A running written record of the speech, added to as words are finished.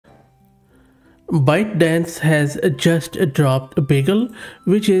ByteDance has just dropped Bagel,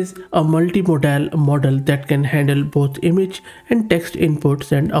 which is a multimodal model that can handle both image and text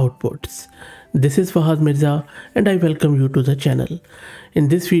inputs and outputs. This is Fahad Mirza and I welcome you to the channel. In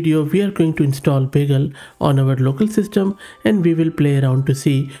this video, we are going to install Bagel on our local system and we will play around to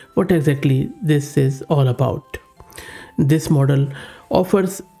see what exactly this is all about. This model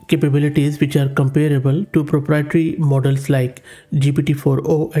offers capabilities which are comparable to proprietary models like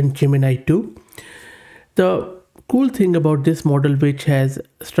GPT-4o and Gemini 2. The cool thing about this model which has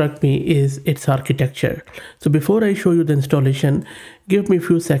struck me is its architecture. So before I show you the installation, give me a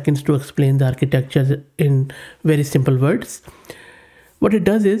few seconds to explain the architecture in very simple words. What it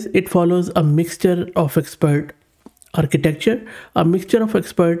does is it follows a mixture of expert architecture. A mixture of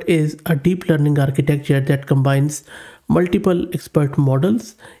expert is a deep learning architecture that combines multiple expert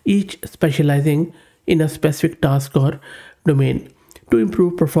models, each specializing in a specific task or domain to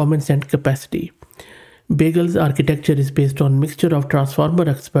improve performance and capacity. Bagel's architecture is based on mixture of transformer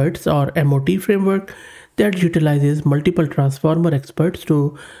experts or MOT framework that utilizes multiple transformer experts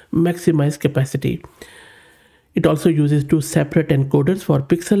to maximize capacity. It also uses two separate encoders for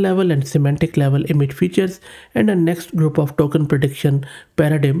pixel level and semantic level image features and a next group of token prediction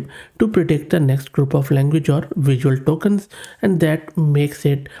paradigm to predict the next group of language or visual tokens, and that makes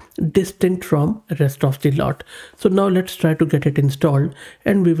it distinct from rest of the lot. So now let's try to get it installed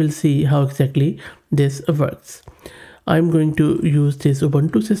and we will see how exactly this works. I'm going to use this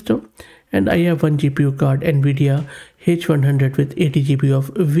Ubuntu system and I have one GPU card NVIDIA H100 with 80 GB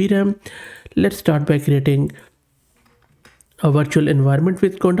of VRAM. Let's start by creating a virtual environment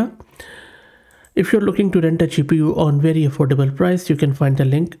with Conda. If you're looking to rent a GPU on very affordable price, you can find the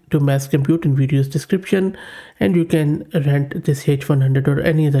link to Mass Compute in video's description, and you can rent this H100 or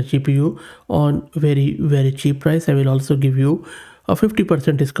any other GPU on very cheap price. I will also give you a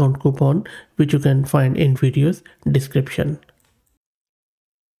 50% discount coupon which you can find in video's description.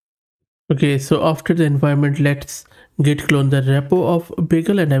 Okay, so after the environment, let's git clone the repo of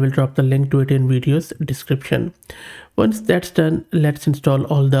Bagel and I will drop the link to it in video's description. Once that's done, let's install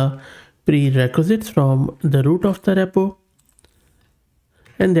all the prerequisites from the root of the repo.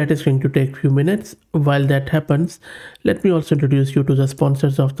 And that is going to take a few minutes. While that happens, let me also introduce you to the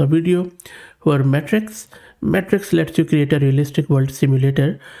sponsors of the video, who are Matrix. Matrix lets you create a realistic world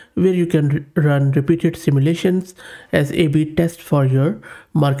simulator where you can run repeated simulations as A/B tests for your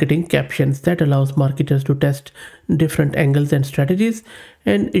marketing captions. That allows marketers to test different angles and strategies,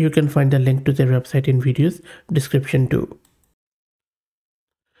 and you can find the link to their website in video's description too.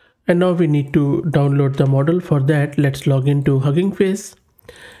 And now we need to download the model. For that, let's log into Hugging Face,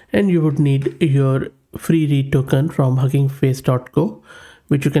 and you would need your free read token from huggingface.co,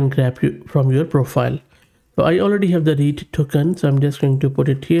 which you can grab from your profile. So I already have the read token, so I'm just going to put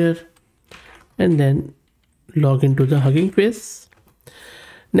it here and then log into the Hugging Face.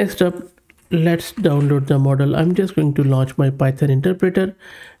 Next up, let's download the model. I'm just going to launch my Python interpreter,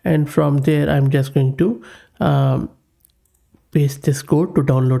 and from there I'm just going to paste this code to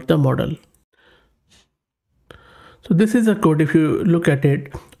download the model. So this is a code. If you look at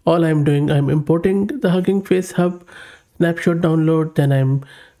it, all I'm doing, I'm importing the Hugging Face Hub snapshot download, then I'm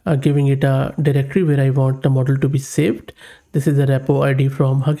giving it a directory where I want the model to be saved. This is a repo ID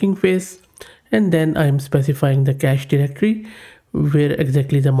from Hugging Face, and then I'm specifying the cache directory where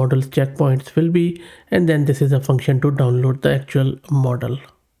exactly the model's checkpoints will be, and then this is a function to download the actual model.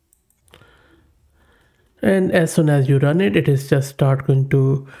 And as soon as you run it, it is just start going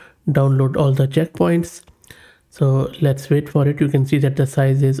to download all the checkpoints. So let's wait for it. You can see that the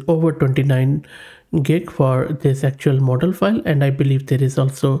size is over 29 gig for this actual model file, and I believe there is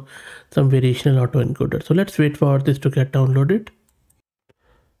also some variational autoencoder. So let's wait for this to get downloaded.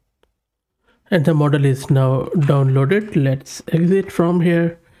 And the model is now downloaded. Let's exit from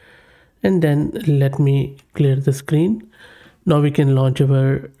here and then let me clear the screen. Now we can launch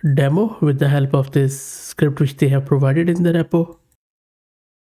our demo with the help of this script which they have provided in the repo.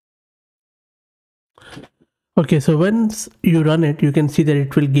 Okay, so once you run it, you can see that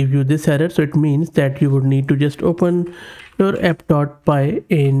it will give you this error. So it means that you would need to just open your app.py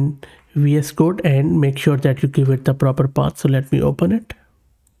in VS Code and make sure that you give it the proper path. So let me open it.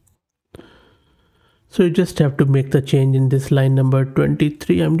 So you just have to make the change in this line number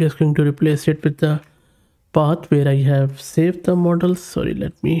 23. I'm just going to replace it with the path where I have saved the model. Sorry,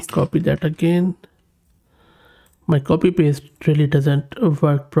 let me copy that again. My copy paste really doesn't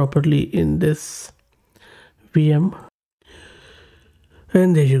work properly in this VM.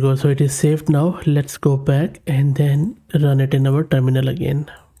 And there you go. So it is saved now. Let's go back and then run it in our terminal again.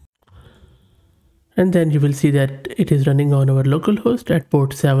 And then you will see that it is running on our local host at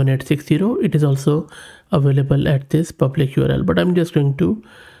port 7860. It is also available at this public URL, but I'm just going to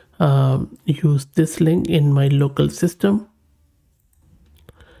use this link in my local system.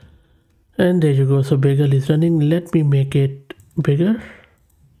 And there you go. So Bagel is running. Let me make it bigger.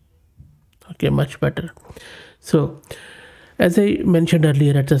 Okay, much better. So as I mentioned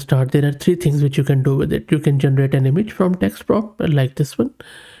earlier at the start, there are three things which you can do with it. You can generate an image from text prompt like this one.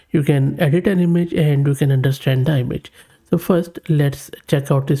 You can edit an image and you can understand the image. So first, let's check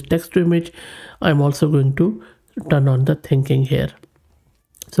out this text to image. I'm also going to turn on the thinking here.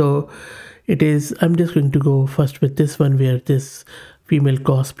 So I'm just going to go first with this one where this female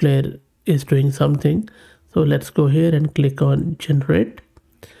cosplayer is doing something. So let's go here and click on generate.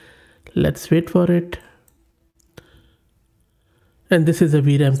 Let's wait for it. And this is a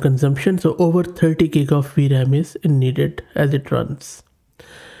VRAM consumption. So over 30 gig of VRAM is needed as it runs.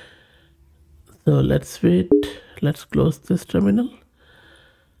 So let's wait. Let's close this terminal.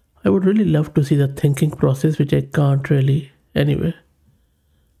 I would really love to see the thinking process, which I can't really anyway.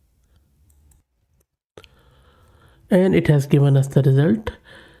 And it has given us the result.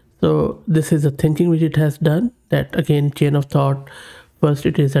 So this is the thinking which it has done. That again, chain of thought. First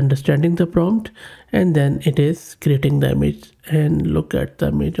it is understanding the prompt and then it is creating the image. And look at the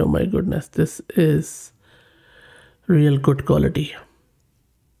image. Oh my goodness, this is real good quality.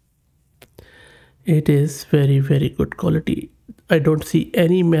 It is very, very good quality. I don't see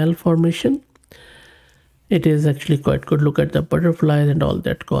any malformation. It is actually quite good. Look at the butterflies and all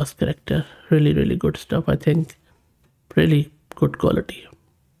that ghost character. Really, really good stuff. I think really good quality.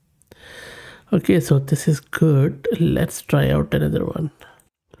 Okay, so this is good. Let's try out another one.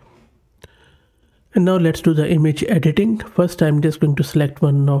 And now let's do the image editing. First, I'm just going to select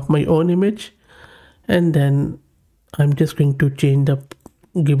one of my own image. And then I'm just going to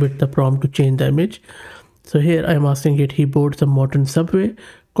give it the prompt to change the image. So here I'm asking it, he boards a modern subway,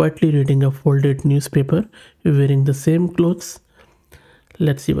 quietly reading a folded newspaper, wearing the same clothes.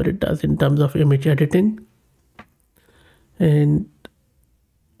 Let's see what it does in terms of image editing. And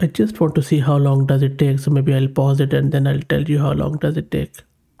I just want to see how long does it take. So maybe I'll pause it and then I'll tell you how long does it take.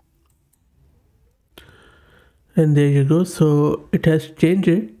 And there you go. So it has changed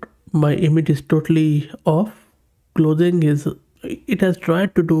it. My image is totally off. It has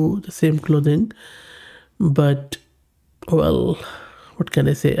tried to do the same clothing, but well, what can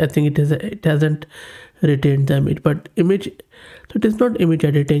I say? I think it hasn't retained the image. But so it is not image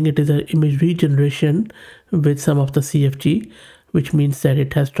editing, it is an image regeneration with some of the CFG, which means that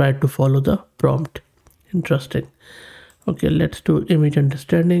it has tried to follow the prompt. Interesting. Okay, let's do image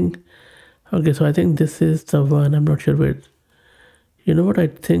understanding. Okay, so I think this is the one. I'm not sure where. You know what? I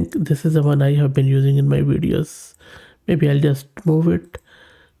think this is the one I have been using in my videos. Maybe I'll just move it.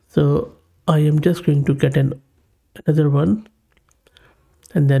 So I am just going to get another one.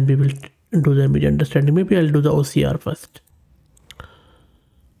 And then we will do the image understanding. Maybe I'll do the OCR first.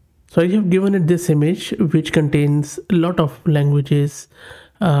 So I have given it this image, which contains a lot of languages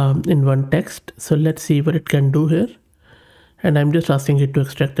in one text. So let's see what it can do here. And I'm just asking it to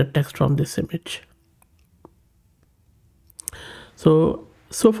extract the text from this image. So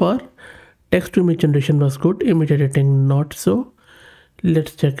far, text to image generation was good, image editing not so.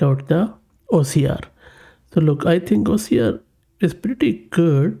 Let's check out the OCR. So look, I think OCR is pretty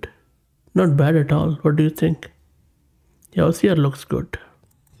good. Not bad at all. What do you think? Yeah, OCR looks good.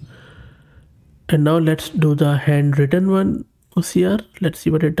 And now let's do the handwritten one OCR. Let's see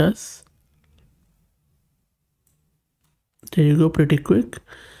what it does. There you go, pretty quick.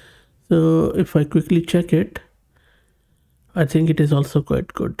 So if I quickly check it, I think it is also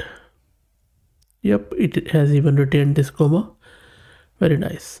quite good. Yep, it has even retained this comma. Very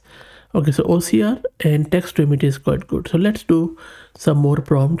nice. Okay, so OCR and text to image is quite good. So let's do some more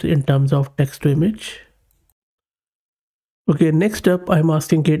prompts in terms of text to image. Okay, next up, I'm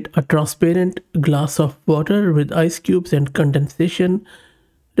asking it a transparent glass of water with ice cubes and condensation,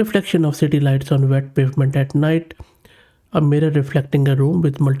 reflection of city lights on wet pavement at night, a mirror reflecting a room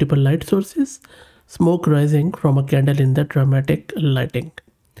with multiple light sources, smoke rising from a candle in the dramatic lighting.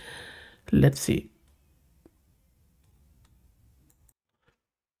 Let's see.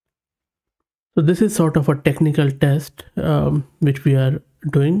 So this is sort of a technical test which we are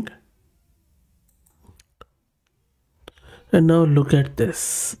doing. And now look at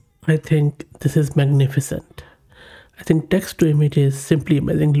this. I think this is magnificent. I think text to image is simply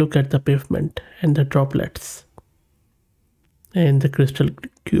amazing. Look at the pavement and the droplets and the crystal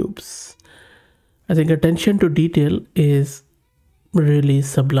cubes. I think attention to detail is really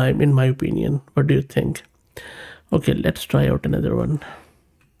sublime in my opinion. What do you think? Okay, let's try out another one.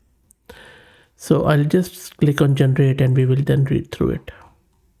 So I'll just click on generate and we will then read through it.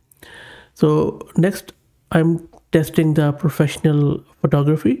 So next I'm testing the professional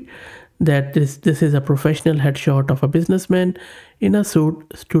photography. That this is a professional headshot of a businessman in a suit,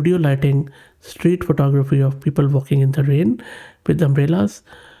 studio lighting, street photography of people walking in the rain with umbrellas,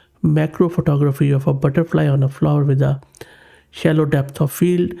 macro photography of a butterfly on a flower with a shallow depth of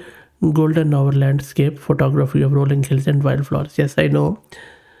field, golden hour landscape photography of rolling hills and wildflowers. Yes, I know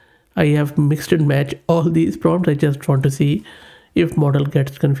I have mixed and matched all these prompts. I just want to see if model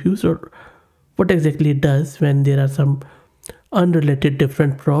gets confused or what exactly it does when there are some unrelated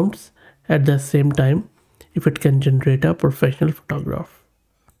different prompts at the same time, if it can generate a professional photograph.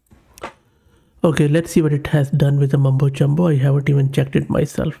 Okay, let's see what it has done with the mumbo jumbo. I haven't even checked it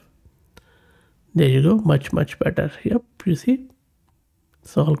myself. There you go, much better. Yep, you see,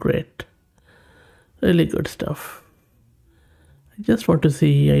 it's all great. Really good stuff. I just want to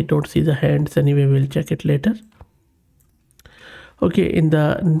see, I don't see the hands anyway, we'll check it later. Okay, in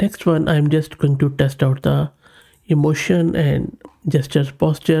the next one, I'm just going to test out the emotion and gesture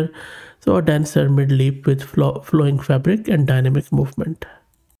posture. So a dancer mid-leap with flowing fabric and dynamic movement.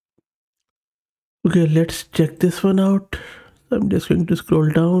 Okay, let's check this one out. I'm just going to scroll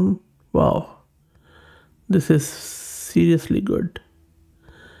down. Wow, this is seriously good.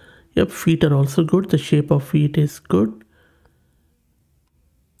 Yep, feet are also good. The shape of feet is good.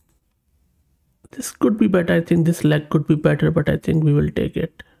 This could be better. I think this leg could be better, but I think we will take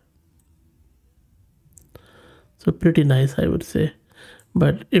it. So pretty nice, I would say.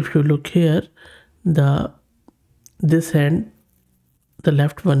 But if you look here, this hand, the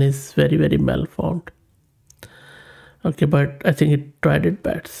left one is very malformed. Okay, but I think it tried it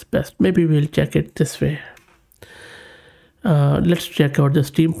best. Maybe we'll check it this way. Let's check out the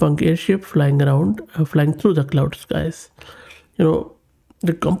steampunk airship flying around, flying through the cloud skies. You know,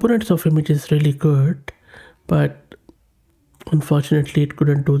 the components of image is really good, but unfortunately it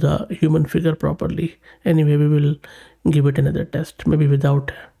couldn't do the human figure properly. Anyway, we will give it another test, maybe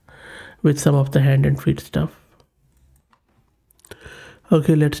with some of the hand and feet stuff.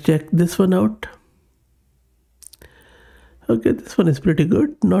 Okay, let's check this one out. Okay, this one is pretty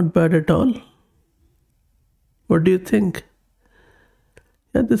good, not bad at all. What do you think?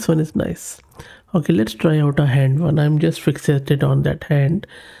 Yeah, this one is nice. Okay, let's try out a hand one. I'm just fixated on that hand,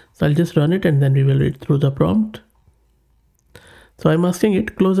 so I'll just run it and then we will read through the prompt. So I'm asking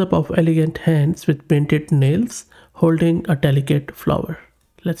it close up of elegant hands with painted nails holding a delicate flower.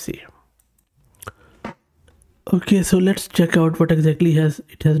 Let's see. Okay, so let's check out what exactly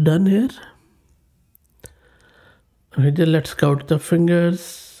it has done here. Okay, then let's count the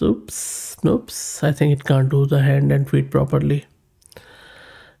fingers. Oops, I think it can't do the hand and feet properly.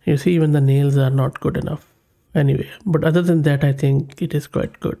 You see, even the nails are not good enough. Anyway, but other than that, I think it is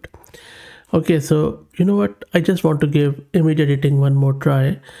quite good. Okay, so you know what? I just want to give image editing one more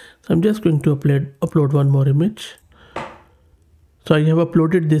try. So I'm just going to upload one more image. So I have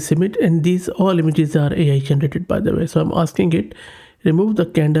uploaded this image, and these all images are AI generated, by the way. So I'm asking it, remove the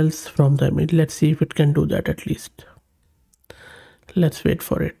candles from the image. Let's see if it can do that at least. Let's wait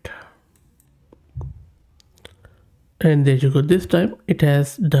for it. And there you go. This time it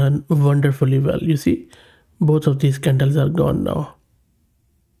has done wonderfully well. You see, both of these candles are gone now.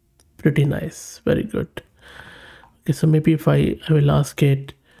 Pretty nice, very good. Okay, so maybe if I will ask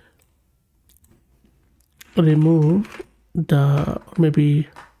it, remove maybe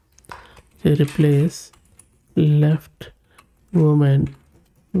say replace left woman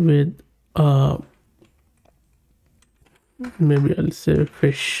with maybe I'll say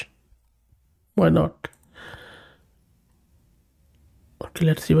fish. Why not? Okay,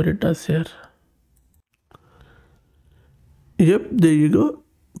 let's see what it does here. Yep, there you go.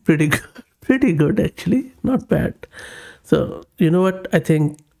 Pretty good actually, not bad. So you know what, I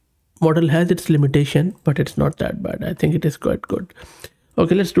think model has its limitation, but it's not that bad. I think it is quite good.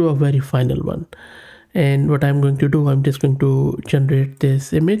 Okay, let's do a very final one. And what I'm going to do, I'm just going to generate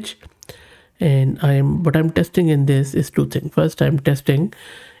this image, and what I'm testing in this is two things. First, I'm testing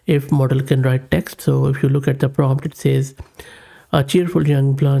if model can write text. So if you look at the prompt, it says a cheerful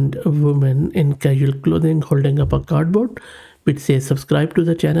young blonde woman in casual clothing holding up a cardboard which says subscribe to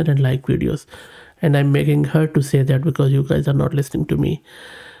the channel and like videos. And I'm making her to say that because you guys are not listening to me.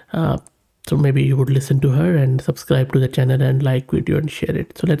 So maybe you would listen to her and subscribe to the channel and like video and share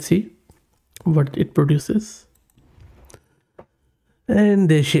it. So let's see what it produces. And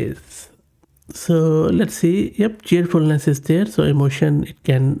there she is. So let's see. Yep, cheerfulness is there. So emotion it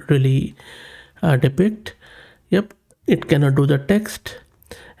can really depict. Yep, it cannot do the text,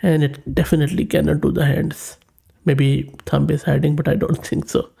 and it definitely cannot do the hands. Maybe thumb is hiding, but I don't think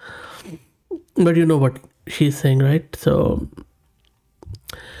so. but you know what she's saying, right? So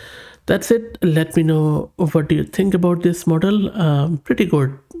that's it. Let me know what do you think about this model. Pretty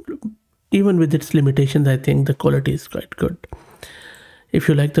good. Even with its limitations, I think the quality is quite good. If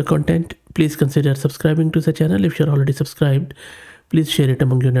you like the content, please consider subscribing to the channel. If you're already subscribed, please share it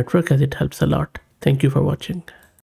among your network as it helps a lot. Thank you for watching.